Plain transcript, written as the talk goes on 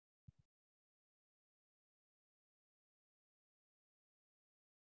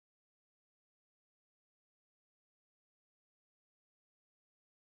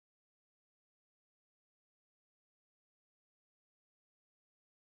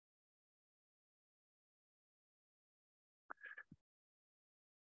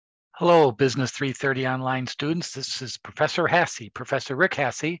Hello, Business 330 Online students. This is Professor Hassey, Professor Rick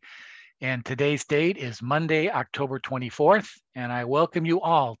Hassey, and today's date is Monday, October 24th, and I welcome you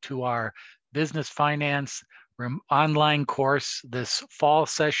all to our Business Finance online course, this fall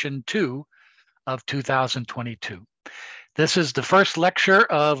session 2 of 2022. This is the first lecture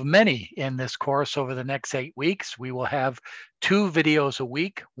of many in this course over the next 8 weeks. We will have 2 videos a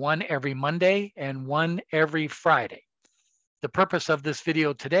week, one every Monday and one every Friday. The purpose of this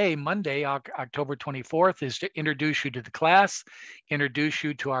video today, Monday, October 24th, is to introduce you to the class, introduce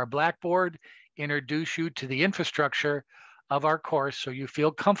you to our Blackboard, introduce you to the infrastructure of our course so you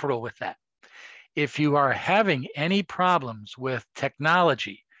feel comfortable with that. If you are having any problems with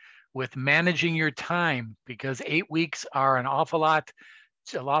technology, with managing your time, because 8 weeks are an awful lot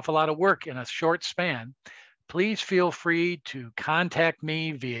of work in a short span, please feel free to contact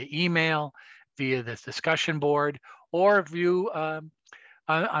me via email, via this discussion board, or view on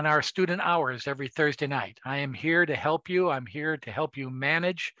our student hours every Thursday night. I am here to help you. I'm here to help you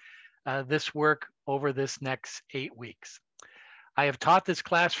manage this work over this next 8 weeks. I have taught this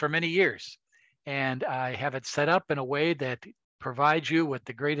class for many years, and I have it set up in a way that provides you with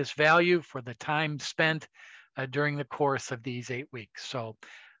the greatest value for the time spent during the course of these 8 weeks. So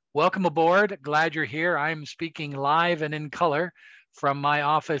welcome aboard. Glad you're here. I'm speaking live and in color from my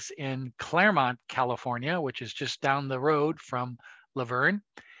office in Claremont, California, which is just down the road from Laverne.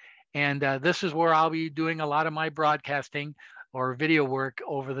 And this is where I'll be doing a lot of my broadcasting or video work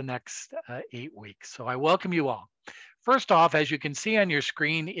over the next 8 weeks. So I welcome you all. First off, as you can see on your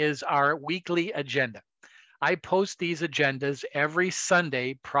screen, is our weekly agenda. I post these agendas every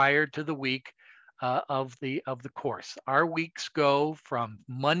Sunday prior to the week of the course. Our weeks go from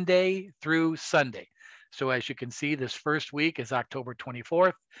Monday through Sunday. So as you can see, this first week is October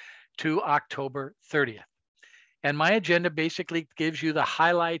 24th to October 30th. And my agenda basically gives you the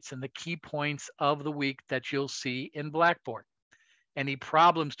highlights and the key points of the week that you'll see in Blackboard. Any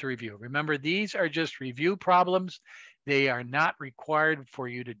problems to review. Remember, these are just review problems. They are not required for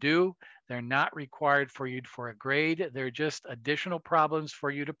you to do. They're not required for you for a grade. They're just additional problems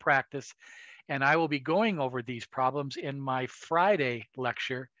for you to practice. And I will be going over these problems in my Friday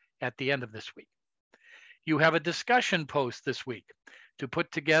lecture at the end of this week. You have a discussion post this week to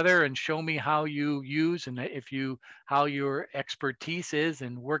put together and show me how you use and how your expertise is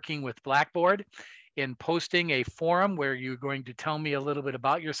in working with Blackboard, in posting a forum where you're going to tell me a little bit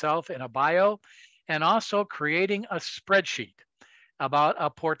about yourself in a bio, and also creating a spreadsheet about a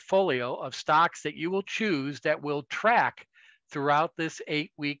portfolio of stocks that you will choose that will track throughout this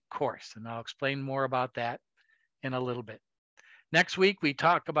 8-week course. And I'll explain more about that in a little bit. Next week, we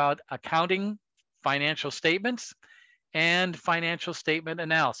talk about accounting, financial statements, and financial statement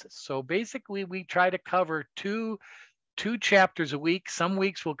analysis. So basically, we try to cover two chapters a week. Some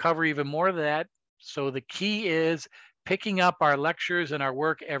weeks we'll cover even more of that. So the key is picking up our lectures and our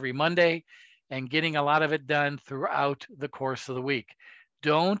work every Monday and getting a lot of it done throughout the course of the week.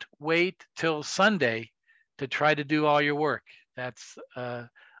 Don't wait till Sunday to try to do all your work. That's a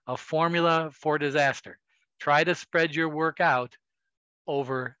formula for disaster. Try to spread your work out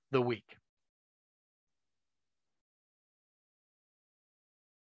over the week.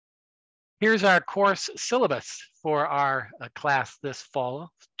 Here's our course syllabus for our class this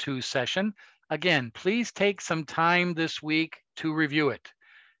fall 2 session. Again, please take some time this week to review it,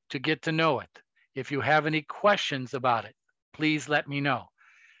 to get to know it. If you have any questions about it, please let me know.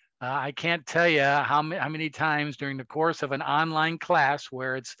 I can't tell you how many times during the course of an online class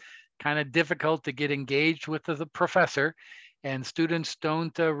where it's kind of difficult to get engaged with the professor and students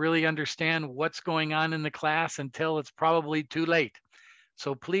don't really understand what's going on in the class until it's probably too late.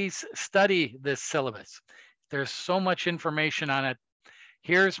 So please study this syllabus. There's so much information on it.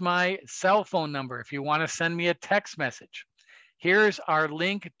 Here's my cell phone number if you want to send me a text message. Here's our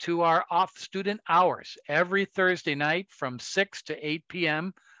link to our student hours. Every Thursday night from 6 to 8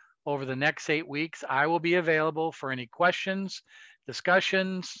 p.m. over the next 8 weeks, I will be available for any questions,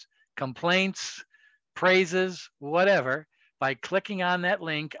 discussions, complaints, praises, whatever. By clicking on that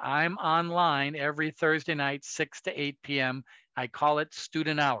link, I'm online every Thursday night, 6 to 8 p.m. I call it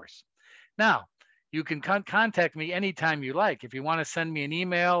student hours. Now, you can contact me anytime you like. If you want to send me an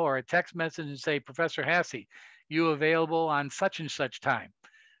email or a text message and say, Professor Hassey, you available on such and such time.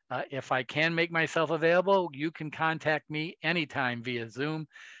 If I can make myself available, you can contact me anytime via Zoom.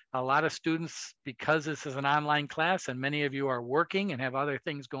 A lot of students, because this is an online class and many of you are working and have other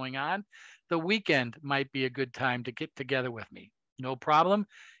things going on, the weekend might be a good time to get together with me. No problem.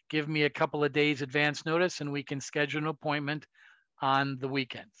 Give me a couple of days advance notice and we can schedule an appointment on the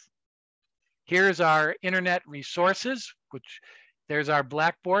weekends. Here's our internet resources, which There's our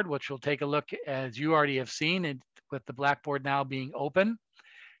Blackboard, which we'll take a look as you already have seen, and with the Blackboard now being open.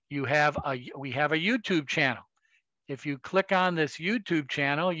 We have a YouTube channel. If you click on this YouTube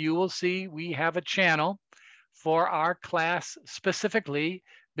channel, you will see we have a channel for our class, specifically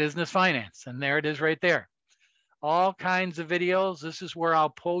business finance. And there it is right there. All kinds of videos. This is where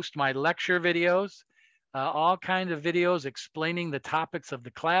I'll post my lecture videos, all kinds of videos explaining the topics of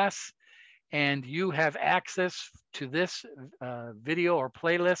the class. And you have access to this video or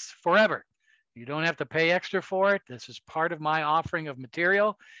playlist forever. You don't have to pay extra for it. This is part of my offering of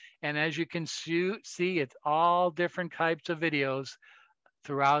material. And as you can see, it's all different types of videos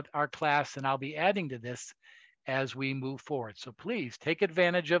throughout our class. And I'll be adding to this as we move forward. So please take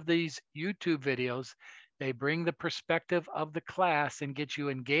advantage of these YouTube videos. They bring the perspective of the class and get you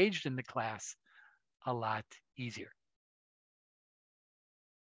engaged in the class a lot easier.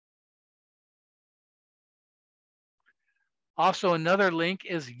 Also, another link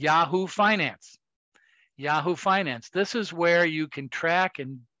is Yahoo Finance. Yahoo Finance. This is where you can track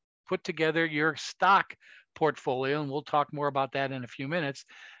and put together your stock portfolio, and we'll talk more about that in a few minutes.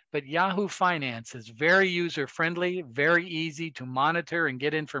 But Yahoo Finance is very user-friendly, very easy to monitor and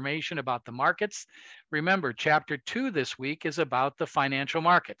get information about the markets. Remember, Chapter 2 this week is about the financial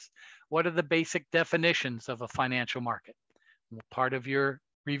markets. What are the basic definitions of a financial market? Part of your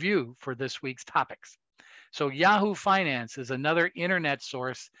review for this week's topics. So Yahoo Finance is another internet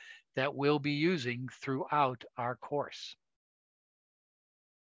source that we'll be using throughout our course.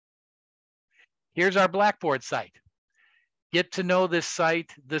 Here's our Blackboard site. Get to know this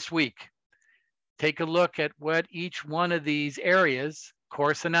site this week. Take a look at what each one of these areas,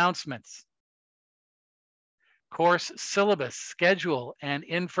 course announcements, course syllabus, schedule, and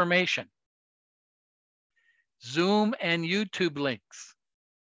information, Zoom and YouTube links,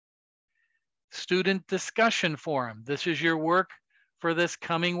 student discussion forum. This is your work for this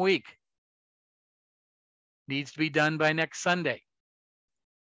coming week. Needs to be done by next Sunday.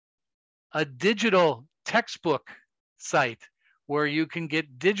 A digital textbook site where you can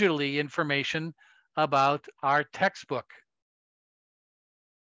get digitally information about our textbook.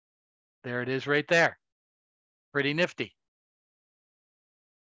 There it is right there. Pretty nifty.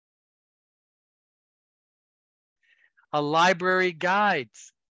 A library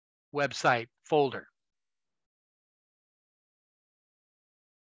guides website folder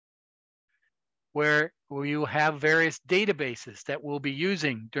where you have various databases that we'll be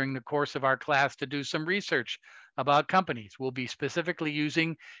using during the course of our class to do some research about companies. We'll be specifically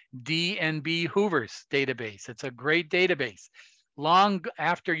using D&B Hoover's database. It's a great database. Long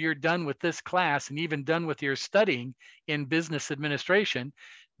after you're done with this class and even done with your studying in business administration,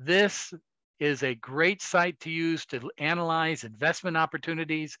 this is a great site to use to analyze investment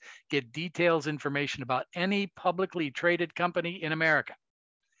opportunities, get details information about any publicly traded company in America.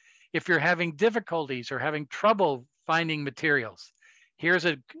 If you're having difficulties or having trouble finding materials, here's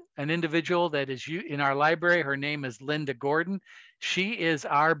an individual that is in our library. Her name is Linda Gordon. She is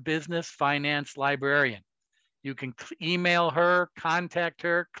our business finance librarian. You can email her, contact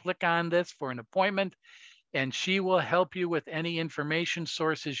her, click on this for an appointment, and she will help you with any information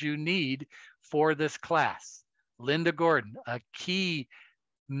sources you need for this class. Linda Gordon, a key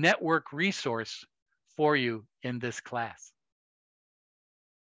network resource for you in this class.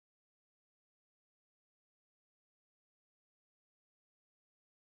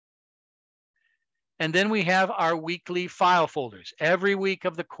 And then we have our weekly file folders. Every week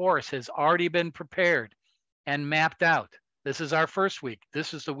of the course has already been prepared and mapped out. This is our first week.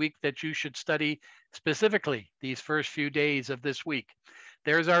 This is the week that you should study specifically these first few days of this week.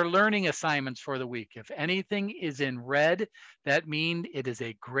 There's our learning assignments for the week. If anything is in red, that means it is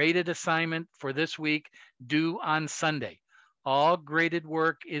a graded assignment for this week due on Sunday. All graded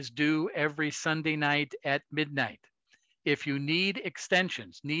work is due every Sunday night at midnight. If you need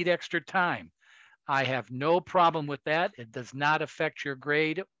extensions, need extra time, I have no problem with that. It does not affect your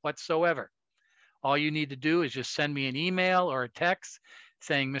grade whatsoever. All you need to do is just send me an email or a text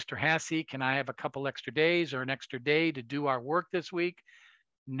saying, Mr. Hassey, can I have a couple extra days or an extra day to do our work this week?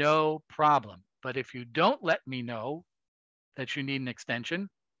 No problem. But if you don't let me know that you need an extension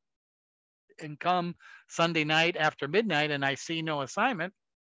and come Sunday night after midnight and I see no assignment,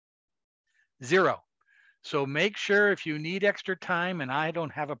 zero. So make sure if you need extra time, and I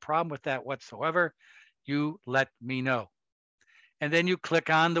don't have a problem with that whatsoever, you let me know. And then you click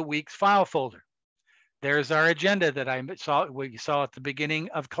on the week's file folder. There's our agenda that we saw at the beginning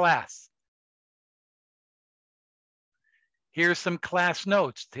of class. Here's some class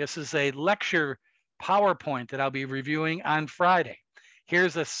notes. This is a lecture PowerPoint that I'll be reviewing on Friday.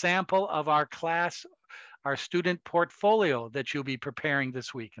 Here's a sample of our class our student portfolio that you'll be preparing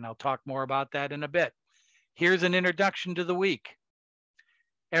this week, and I'll talk more about that in a bit. Here's an introduction to the week.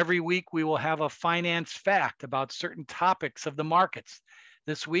 Every week we will have a finance fact about certain topics of the markets.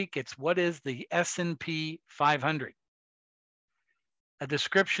 This week it's what is the S&P 500. A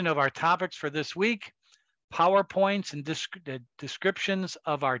description of our topics for this week, PowerPoints and descriptions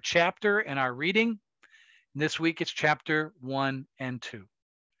of our chapter and our reading. And this week it's chapter 1 and 2.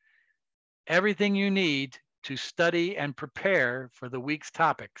 Everything you need to study and prepare for the week's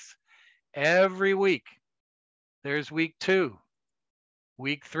topics. Every week, there's week 2,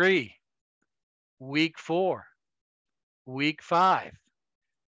 week 3, week 4, week 5,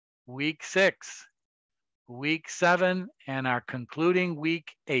 week 6, week 7, and our concluding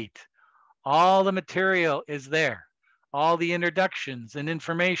week 8. All the material is there. All the introductions and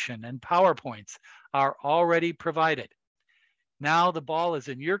information and PowerPoints are already provided. Now the ball is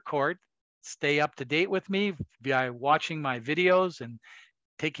in your court. Stay up to date with me by watching my videos and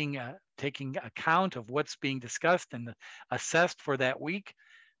taking account of what's being discussed and assessed for that week.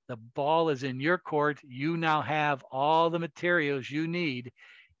 The ball is in your court. You now have all the materials you need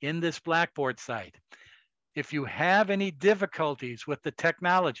in this Blackboard site. If you have any difficulties with the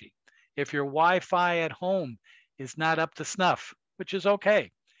technology, if your Wi-Fi at home is not up to snuff, which is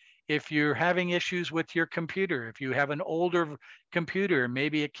okay. If you're having issues with your computer, if you have an older computer,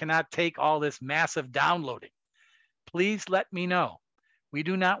 maybe it cannot take all this massive downloading, please let me know. We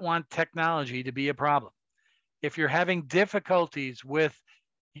do not want technology to be a problem. If you're having difficulties with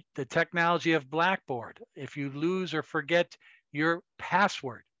the technology of Blackboard, if you lose or forget your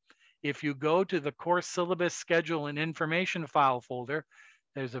password, if you go to the course syllabus schedule and information file folder,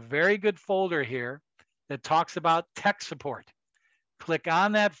 there's a very good folder here that talks about tech support. Click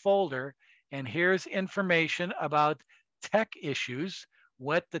on that folder, and here's information about tech issues,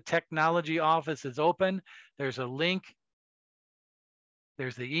 what the technology office is open. There's a link.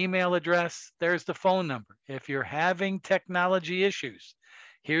 There's the email address. There's the phone number. If you're having technology issues,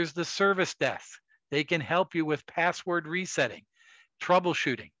 here's the service desk. They can help you with password resetting,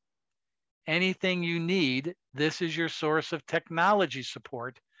 troubleshooting. Anything you need, this is your source of technology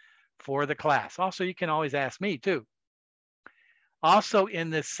support for the class. Also, you can always ask me too. Also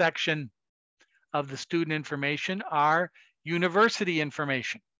in this section of the student information are university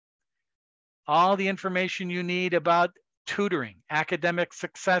information. All the information you need about tutoring, Academic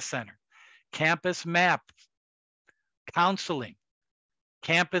Success Center, campus maps, counseling,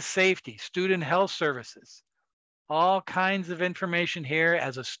 campus safety, student health services, all kinds of information here.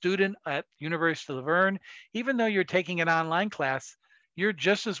 As a student at University of La Verne, even though you're taking an online class, you're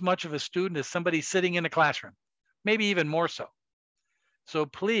just as much of a student as somebody sitting in a classroom, maybe even more so. So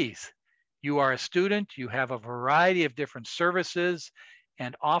please, you are a student, you have a variety of different services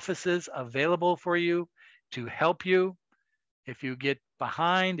and offices available for you to help you. If you get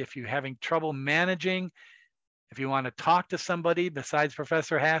behind, if you're having trouble managing, if you want to talk to somebody besides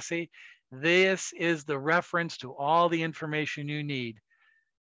Professor Hasse, this is the reference to all the information you need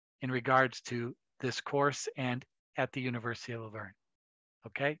in regards to this course and at the University of La Verne.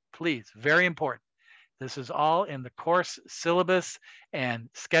 Okay, please, very important. This is all in the course syllabus and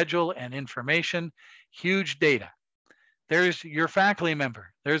schedule and information, huge data. There's your faculty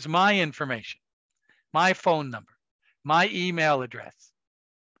member. There's my information, my phone number, my email address,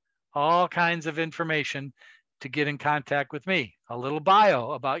 all kinds of information to get in contact with me. A little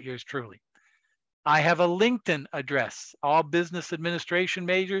bio about yours truly. I have a LinkedIn address. All business administration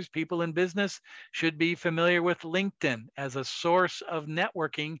majors, people in business, should be familiar with LinkedIn as a source of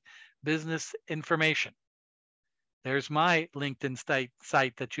networking business information. There's my LinkedIn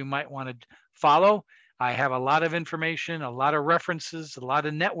site that you might want to follow. I have a lot of information, a lot of references, a lot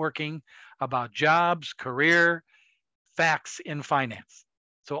of networking about jobs, career, facts in finance.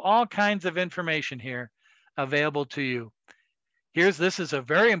 So all kinds of information here available to you. This is a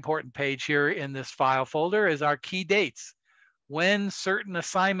very important page here in this file folder, is our key dates, when certain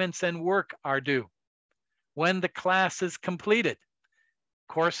assignments and work are due, when the class is completed,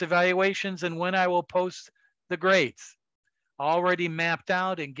 course evaluations, and when I will post the grades. Already mapped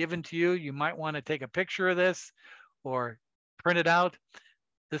out and given to you. You might want to take a picture of this or print it out.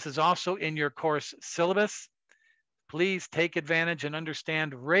 This is also in your course syllabus. Please take advantage and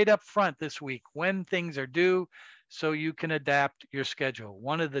understand right up front this week when things are due so you can adapt your schedule.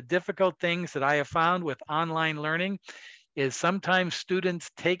 One of the difficult things that I have found with online learning is sometimes students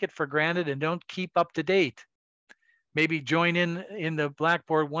take it for granted and don't keep up to date. Maybe join in the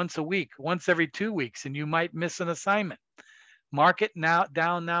Blackboard once a week, once every 2 weeks, and you might miss an assignment. Mark it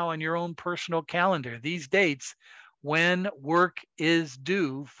down now on your own personal calendar, these dates when work is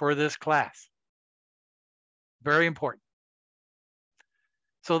due for this class. Very important.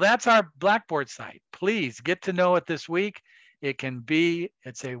 So that's our Blackboard site. Please get to know it this week.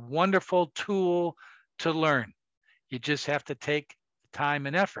 It's a wonderful tool to learn. You just have to take time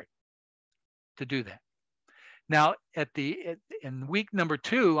and effort to do that. Now, in week number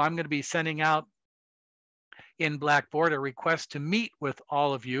 2, I'm going to be sending out in Blackboard a request to meet with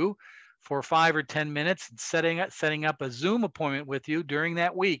all of you for 5 or 10 minutes and setting up a Zoom appointment with you during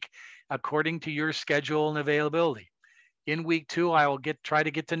that week, according to your schedule and availability. In week 2, I will try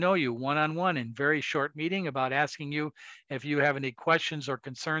to get to know you one-on-one in very short meeting about asking you if you have any questions or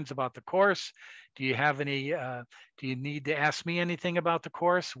concerns about the course. Do you need to ask me anything about the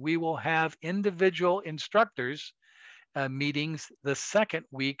course? We will have individual instructors meetings the second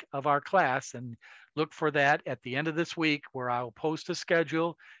week of our class, and look for that at the end of this week, where I'll post a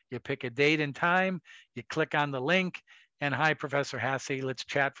schedule. You pick a date and time, you click on the link, and hi, Professor Hassey, let's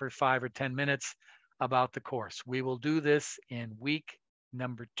chat for 5 or 10 minutes about the course. We will do this in week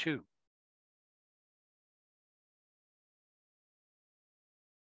number 2.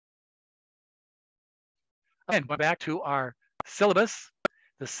 And going back to our syllabus,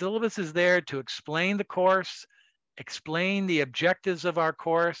 the syllabus is there to explain the course, explain the objectives of our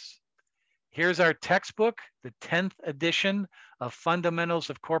course. Here's our textbook, the 10th edition of Fundamentals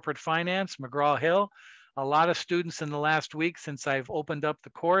of Corporate Finance, McGraw-Hill. A lot of students in the last week since I've opened up the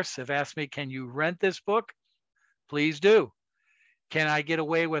course have asked me, can you rent this book? Please do. Can I get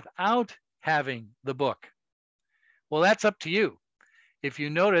away without having the book? Well, that's up to you. If you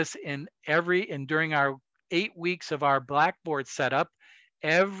notice, during our 8 weeks of our Blackboard setup,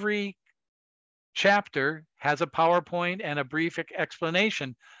 every chapter has a PowerPoint and a brief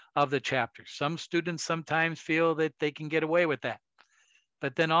explanation of the chapter. Some students sometimes feel that they can get away with that.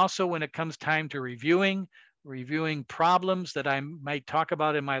 But then also when it comes time to reviewing problems that I might talk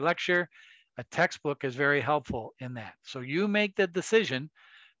about in my lecture, a textbook is very helpful in that. So you make the decision,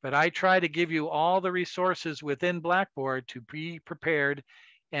 but I try to give you all the resources within Blackboard to be prepared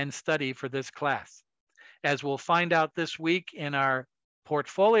and study for this class. As we'll find out this week in our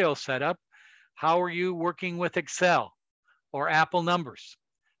portfolio setup, how are you working with Excel or Apple numbers?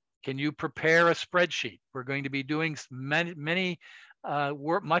 Can you prepare a spreadsheet? We're going to be doing much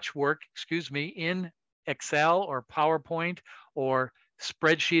work in Excel or PowerPoint or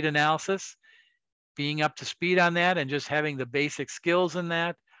spreadsheet analysis. Being up to speed on that and just having the basic skills in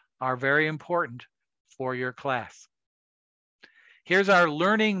that are very important for your class. Here's our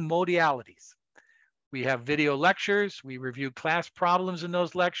learning modalities. We have video lectures. We review class problems in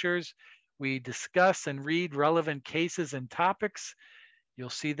those lectures. We discuss and read relevant cases and topics. You'll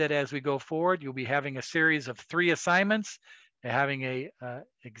see that as we go forward, you'll be having a series of 3 assignments, having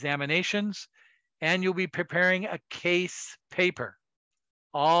examinations, and you'll be preparing a case paper,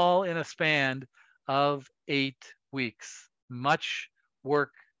 all in a span of 8 weeks. Much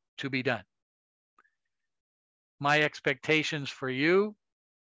work to be done. My expectations for you,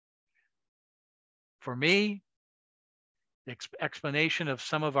 for me, the explanation of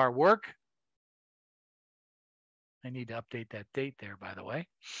some of our work. I need to update that date there, by the way.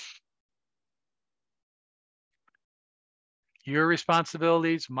 Your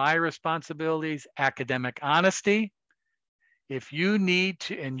responsibilities, my responsibilities, academic honesty. If you need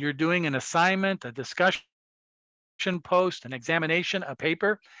to, and you're doing an assignment, a discussion post, an examination, a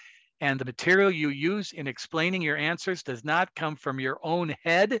paper, and the material you use in explaining your answers does not come from your own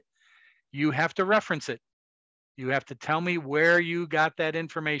head, you have to reference it. You have to tell me where you got that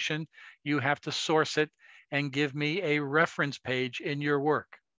information. You have to source it and give me a reference page in your work.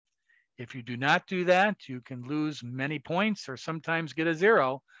 If you do not do that, you can lose many points or sometimes get a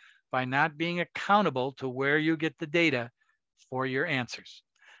 0 by not being accountable to where you get the data for your answers.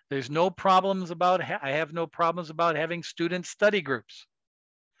 There's no problems about, I have no problems about having student study groups.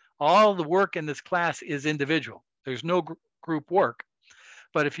 All the work in this class is individual. There's no group work.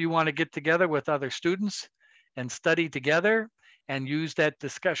 But if you want to get together with other students and study together and use that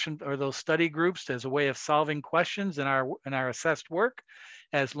discussion or those study groups as a way of solving questions in our assessed work,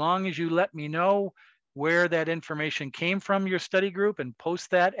 as long as you let me know where that information came from your study group and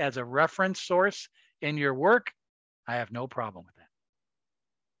post that as a reference source in your work, I have no problem with that.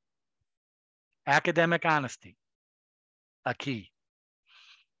 Academic honesty, a key.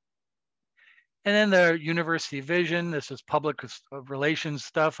 And then the university vision. This is public relations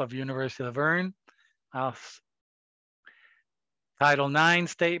stuff of University of La Verne. Title IX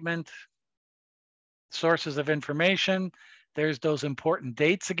statement, sources of information. There's those important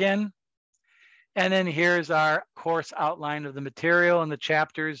dates again. And then here's our course outline of the material and the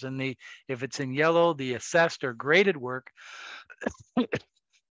chapters and if it's in yellow, the assessed or graded work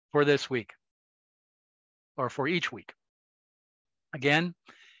for this week or for each week. Again,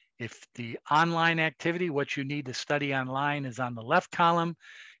 if the online activity, what you need to study online, is on the left column,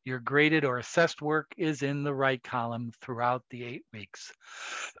 your graded or assessed work is in the right column throughout the 8 weeks,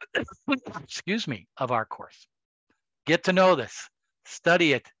 excuse me, of our course. Get to know this.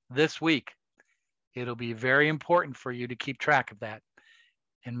 Study it this week. It'll be very important for you to keep track of that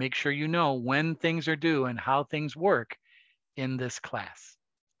and make sure you know when things are due and how things work in this class,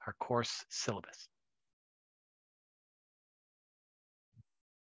 our course syllabus.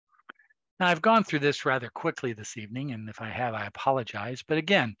 Now, I've gone through this rather quickly this evening, and if I have, I apologize. But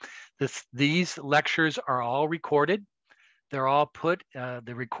again, these lectures are all recorded. They're all put,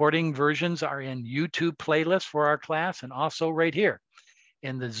 the recording versions are in YouTube playlists for our class, and also right here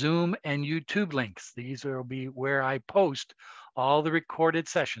in the Zoom and YouTube links. These will be where I post all the recorded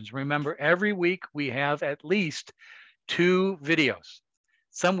sessions. Remember, every week we have at least 2 videos.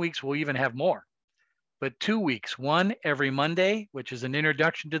 Some weeks we'll even have more, but 2 weeks, one every Monday, which is an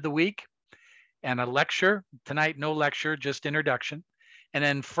introduction to the week, and a lecture. Tonight, no lecture, just introduction. And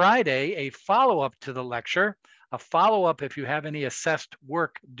then Friday, a follow-up to the lecture, a follow-up if you have any assessed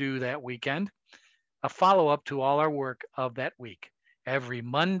work due that weekend, a follow-up to all our work of that week. Every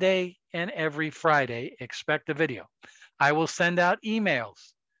Monday and every Friday, expect a video. I will send out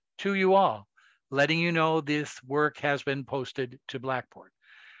emails to you all, letting you know this work has been posted to Blackboard.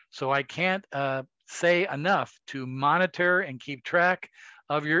 So I can't say enough to monitor and keep track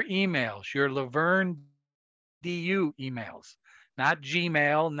of your emails, your Laverne DU emails, not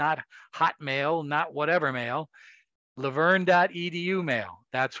Gmail, not Hotmail, not whatever mail, laverne.edu mail.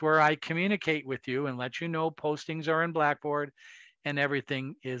 That's where I communicate with you and let you know postings are in Blackboard and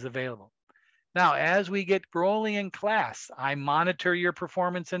everything is available. Now, as we get rolling in class, I monitor your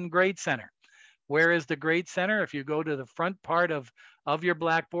performance in Grade Center. Where is the Grade Center? If you go to the front part of your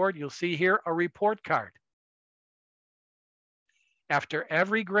Blackboard, you'll see here a report card. After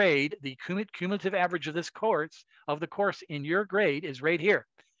every grade, the cumulative average of the course in your grade is right here.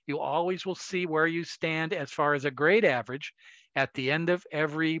 You always will see where you stand as far as a grade average at the end of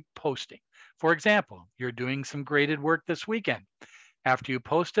every posting. For example, you're doing some graded work this weekend. After you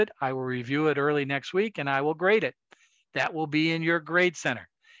post it, I will review it early next week and I will grade it. That will be in your Grade Center.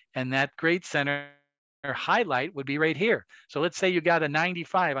 And that Grade Center highlight would be right here. So let's say you got a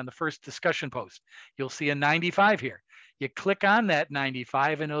 95 on the first discussion post. You'll see a 95 here. You click on that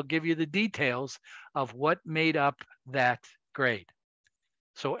 95 and it'll give you the details of what made up that grade.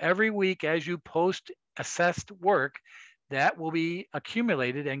 So every week as you post assessed work, that will be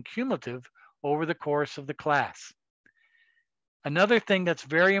accumulated and cumulative over the course of the class. Another thing that's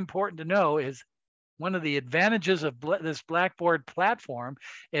very important to know is one of the advantages of this Blackboard platform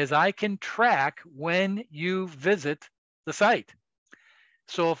is I can track when you visit the site.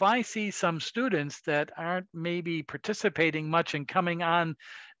 So if I see some students that aren't maybe participating much in coming on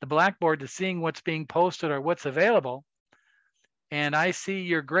the Blackboard to seeing what's being posted or what's available, and I see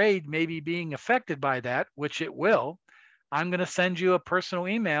your grade maybe being affected by that, which it will, I'm going to send you a personal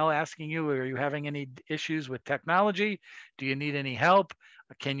email asking you, are you having any issues with technology? Do you need any help?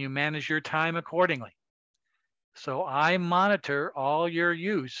 Can you manage your time accordingly? So I monitor all your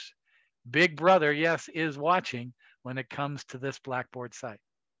use. Big Brother, yes, is watching when it comes to this Blackboard site.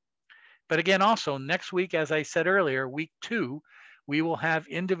 But again, also next week, as I said earlier, week 2, we will have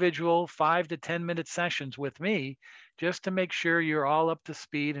individual 5 to 10 minute sessions with me just to make sure you're all up to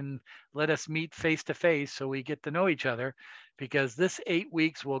speed and let us meet face to face so we get to know each other, because this 8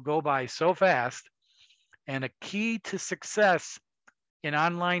 weeks will go by so fast. And a key to success in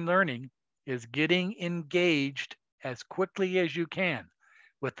online learning is getting engaged as quickly as you can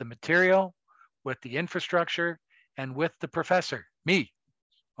with the material, with the infrastructure, and with the professor, me,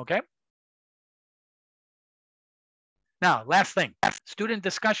 okay? Now, last thing, student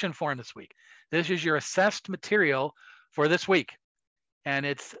discussion forum this week. This is your assessed material for this week. And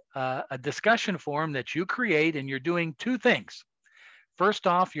it's a discussion forum that you create, and you're doing 2 things. First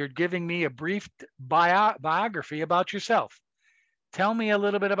off, you're giving me a brief biography about yourself. Tell me a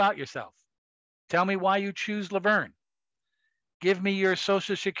little bit about yourself. Tell me why you choose Laverne. Give me your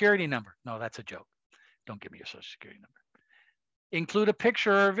social security number. No, that's a joke. Don't give me your social security number. Include a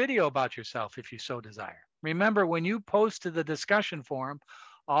picture or a video about yourself if you so desire. Remember, when you post to the discussion forum,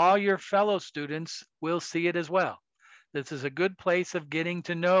 all your fellow students will see it as well. This is a good place of getting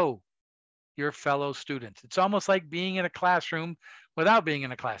to know your fellow students. It's almost like being in a classroom without being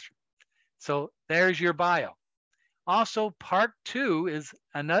in a classroom. So there's your bio. Also, part 2 is,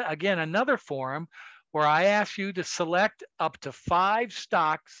 again, another forum where I ask you to select up to 5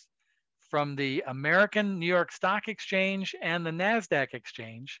 stocks from the American New York Stock Exchange and the NASDAQ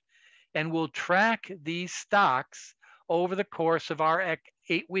exchange And we'll track these stocks over the course of our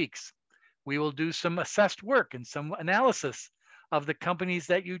 8 weeks. We will do some assessed work and some analysis of the companies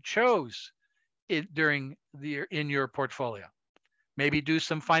that you chose in your portfolio. Maybe do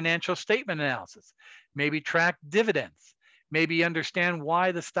some financial statement analysis, maybe track dividends, maybe understand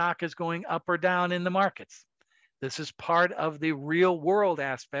why the stock is going up or down in the markets. This is part of the real world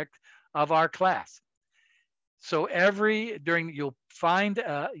aspect of our class. So you'll find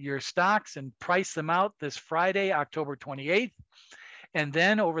your stocks and price them out this Friday, October 28th. And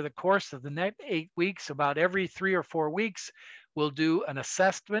then over the course of the next 8 weeks, about every 3 or 4 weeks, we'll do an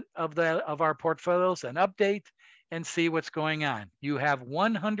assessment of our portfolios, an update, and see what's going on. You have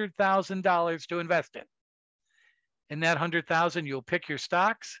 $100,000 to invest in. In that $100,000, you'll pick your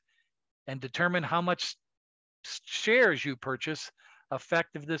stocks and determine how much shares you purchase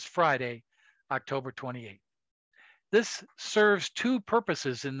effective this Friday, October 28th. This serves two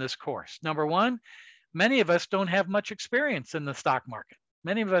purposes in this course. Number one, many of us don't have much experience in the stock market.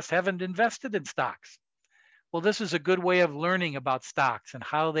 Many of us haven't invested in stocks. Well, this is a good way of learning about stocks and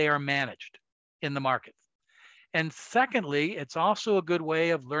how they are managed in the market. And secondly, it's also a good way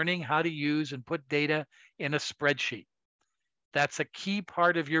of learning how to use and put data in a spreadsheet. That's a key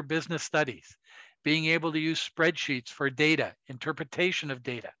part of your business studies, being able to use spreadsheets for data, interpretation of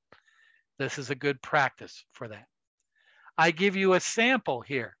data. This is a good practice for that. I give you a sample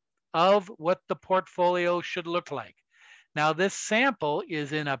here of what the portfolio should look like. Now, this sample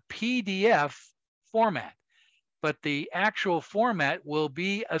is in a PDF format, but the actual format will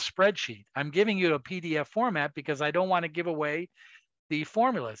be a spreadsheet. I'm giving you a PDF format because I don't want to give away the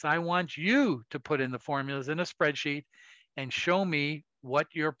formulas. I want you to put in the formulas in a spreadsheet and show me what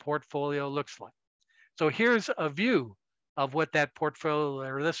your portfolio looks like. So here's a view of what that portfolio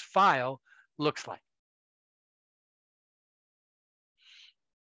or this file looks like.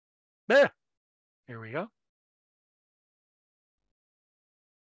 There, here we go.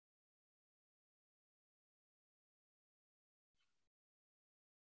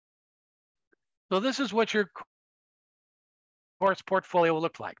 So this is what your course portfolio will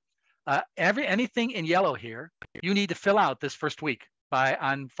look like. Anything in yellow here, you need to fill out this first week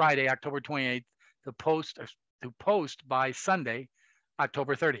on Friday, October 28th, to post by Sunday,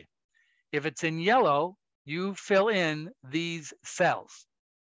 October 30th. If it's in yellow, you fill in these cells.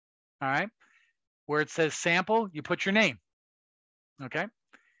 All right. Where it says sample, you put your name. Okay.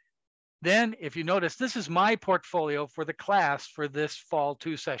 Then if you notice, this is my portfolio for the class for this fall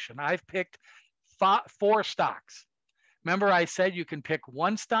 2 session. I've picked 4 stocks. Remember I said you can pick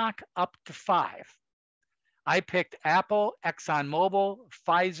 1 stock up to 5. I picked Apple, ExxonMobil,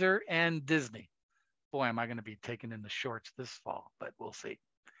 Pfizer, and Disney. Boy, am I going to be taken in the shorts this fall, but we'll see.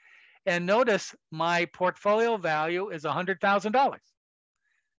 And notice my portfolio value is $100,000.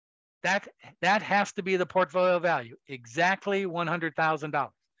 That has to be the portfolio value, exactly $100,000.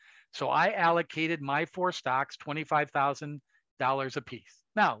 So I allocated my 4 stocks $25,000 a piece.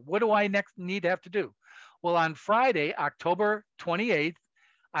 Now, what do I next need to have to do? Well, on Friday, October 28th,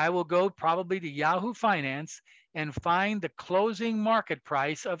 I will go probably to Yahoo Finance and find the closing market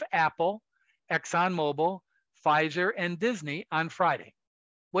price of Apple, ExxonMobil, Pfizer, and Disney on Friday.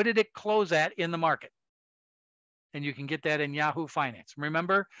 What did it close at in the market? And you can get that in Yahoo Finance.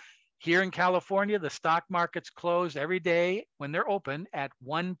 Remember, here in California, the stock markets close every day when they're open at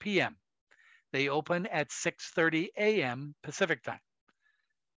 1 p.m. They open at 6:30 a.m. Pacific time.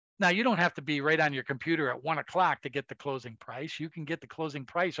 Now, you don't have to be right on your computer at 1 o'clock to get the closing price. You can get the closing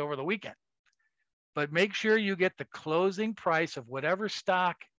price over the weekend. But make sure you get the closing price of whatever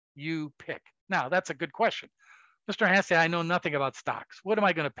stock you pick. Now, that's a good question. Mr. Hasse, I know nothing about stocks. What am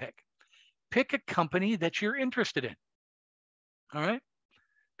I going to pick? Pick a company that you're interested in. All right?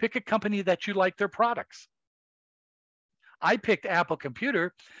 Pick a company that you like their products. I picked Apple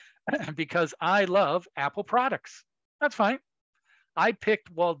Computer because I love Apple products. That's fine. I picked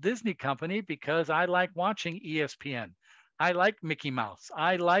Walt Disney Company because I like watching ESPN. I like Mickey Mouse.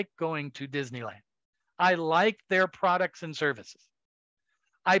 I like going to Disneyland. I like their products and services.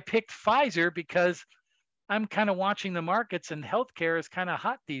 I picked Pfizer because I'm kind of watching the markets and healthcare is kind of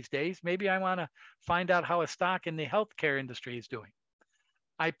hot these days. Maybe I want to find out how a stock in the healthcare industry is doing.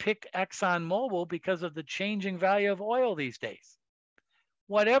 I picked ExxonMobil because of the changing value of oil these days.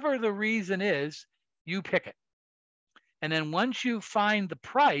 Whatever the reason is, you pick it. And then once you find the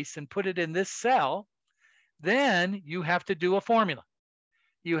price and put it in this cell, then you have to do a formula.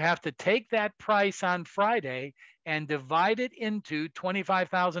 You have to take that price on Friday and divide it into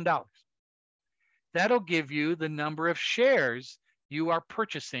 $25,000. That'll give you the number of shares you are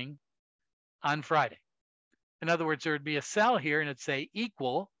purchasing on Friday. In other words, there would be a cell here and it'd say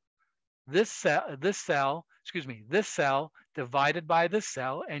equal this cell divided by this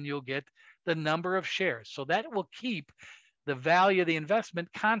cell, and you'll get the number of shares. So that will keep the value of the investment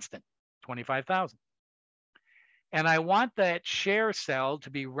constant, 25,000. And I want that share cell to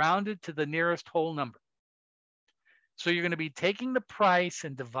be rounded to the nearest whole number. So you're going to be taking the price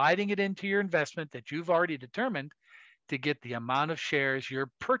and dividing it into your investment that you've already determined to get the amount of shares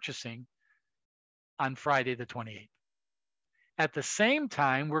you're purchasing on Friday the 28th. At the same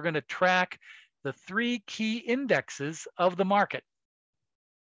time, we're going to track the 3 key indexes of the market.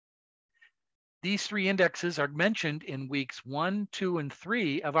 These 3 indexes are mentioned in weeks 1, 2, and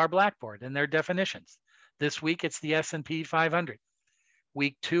 3 of our Blackboard and their definitions. This week, it's the S&P 500.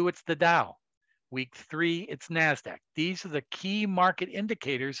 Week 2, it's the Dow. Week 3, it's NASDAQ. These are the key market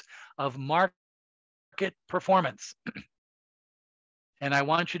indicators of market performance. And I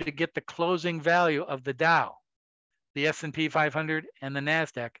want you to get the closing value of the Dow, the S&P 500, and the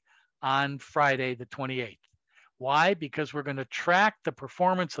NASDAQ on Friday the 28th. Why? Because we're going to track the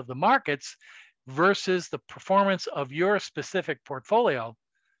performance of the markets versus the performance of your specific portfolio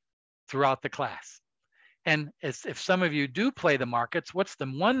throughout the class. And if some of you do play the markets, what's the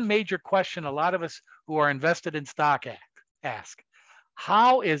one major question a lot of us who are invested in stock ask?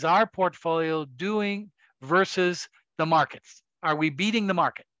 How is our portfolio doing versus the markets? Are we beating the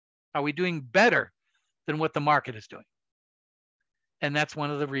market? Are we doing better than what the market is doing? And that's one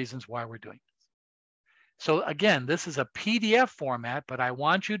of the reasons why we're doing this. So again, this is a PDF format, but I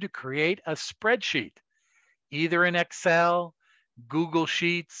want you to create a spreadsheet, either in Excel, Google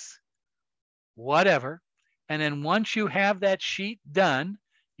Sheets, whatever. And then once you have that sheet done,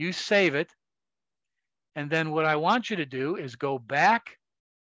 you save it. And then what I want you to do is go back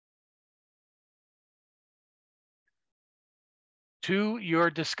to your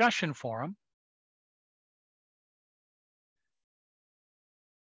discussion forum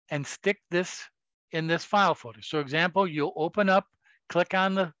and stick this in this file folder. So example, you'll open up, click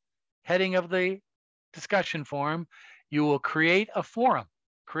on the heading of the discussion forum. You will create a forum,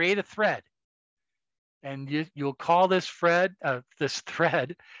 create a thread. And you'll call this thread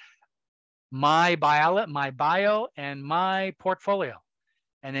my bio and my portfolio.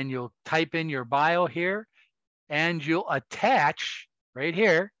 And then you'll type in your bio here, and you'll attach right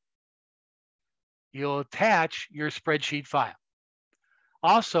here, you'll attach your spreadsheet file.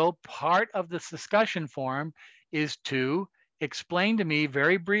 Also, part of this discussion forum is to explain to me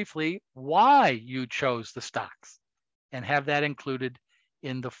very briefly why you chose the stocks, and have that included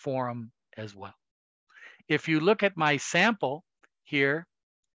in the forum as well. If you look at my sample here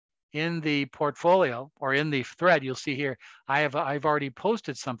in the portfolio or in the thread, you'll see here, I've already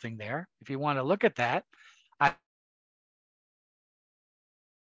posted something there. If you want to look at that, I've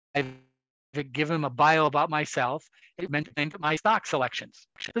given them a bio about myself. It mentioned my stock selections.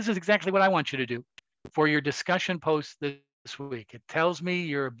 This is exactly what I want you to do for your discussion post this week. It tells me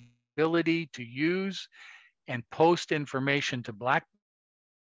your ability to use and post information to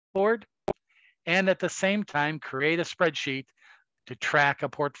Blackboard, and at the same time, create a spreadsheet to track a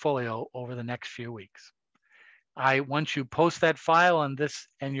portfolio over the next few weeks. Once you post that file on this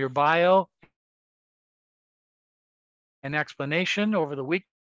and your bio and explanation over the weekend,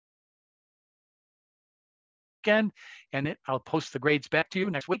 and I'll post the grades back to you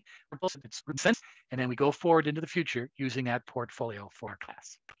next week. And then we go forward into the future using that portfolio for our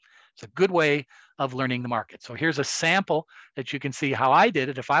class. It's a good way of learning the market. So here's a sample that you can see how I did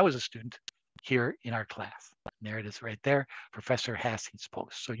it if I was a student here in our class. And there it is right there, Professor Hassey's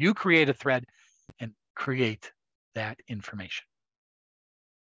post. So you create a thread and create that information.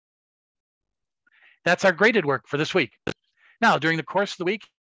 That's our graded work for this week. Now, during the course of the week,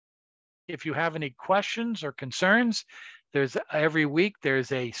 if you have any questions or concerns, every week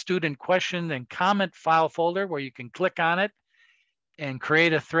there's a student question and comment file folder where you can click on it and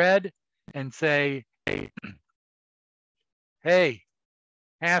create a thread and say, hey,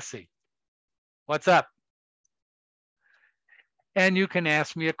 Hassey, what's up? And you can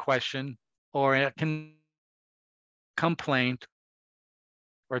ask me a question or a complaint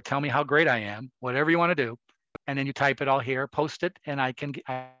or tell me how great I am, whatever you want to do. And then you type it all here, post it, and I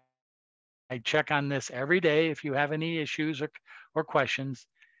check on this every day if you have any issues or questions.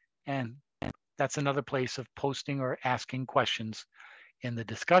 And that's another place of posting or asking questions in the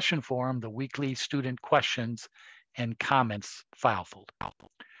discussion forum, the weekly student questions and comments file folder.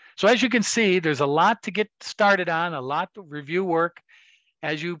 So as you can see, there's a lot to get started on, a lot of review work.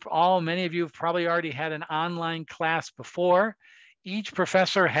 As many of you have probably already had an online class before. Each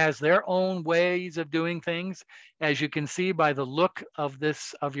professor has their own ways of doing things. As you can see by the look of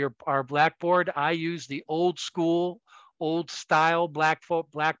our Blackboard, I use the old school, old style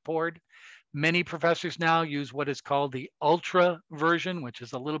Blackboard. Many professors now use what is called the Ultra version, which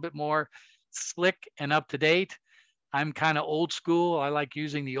is a little bit more slick and up to date. I'm kind of old school. I like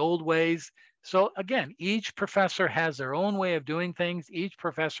using the old ways. So again, each professor has their own way of doing things. Each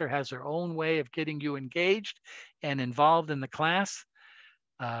professor has their own way of getting you engaged and involved in the class.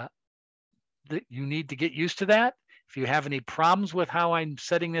 You need to get used to that. If you have any problems with how I'm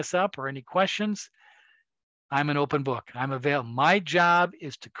setting this up or any questions, I'm an open book. I'm available. My job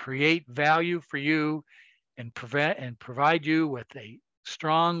is to create value for you and provide you with a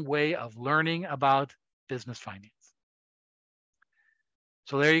strong way of learning about business finance.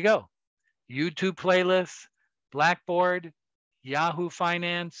 So there you go. YouTube playlists, Blackboard, Yahoo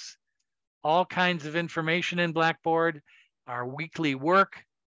Finance, all kinds of information in Blackboard, our weekly work.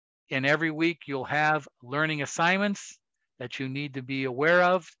 And every week you'll have learning assignments that you need to be aware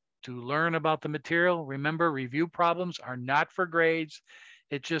of to learn about the material. Remember, review problems are not for grades.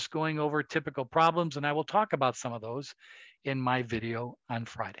 It's just going over typical problems, and I will talk about some of those in my video on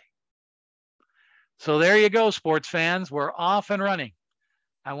Friday. So there you go, sports fans. We're off and running.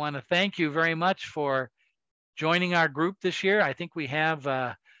 I want to thank you very much for joining our group this year. I think we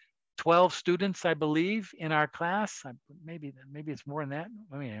have 12 students, I believe, in our class. Maybe it's more than that.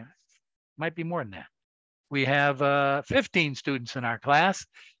 I mean, it might be more than that. We have 15 students in our class.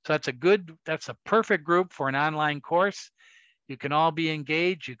 So that's a perfect group for an online course. You can all be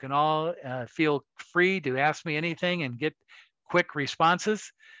engaged. You can all feel free to ask me anything and get quick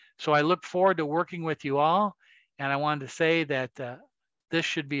responses. So I look forward to working with you all. And I wanted to say that this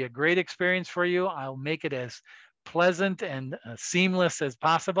should be a great experience for you. I'll make it as pleasant and seamless as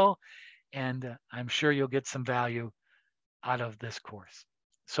possible. And I'm sure you'll get some value out of this course.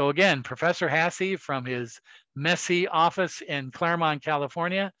 So again, Professor Hasse from his messy office in Claremont,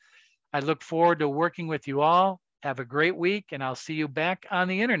 California. I look forward to working with you all. Have a great week, and I'll see you back on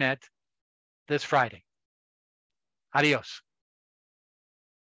the internet this Friday. Adios.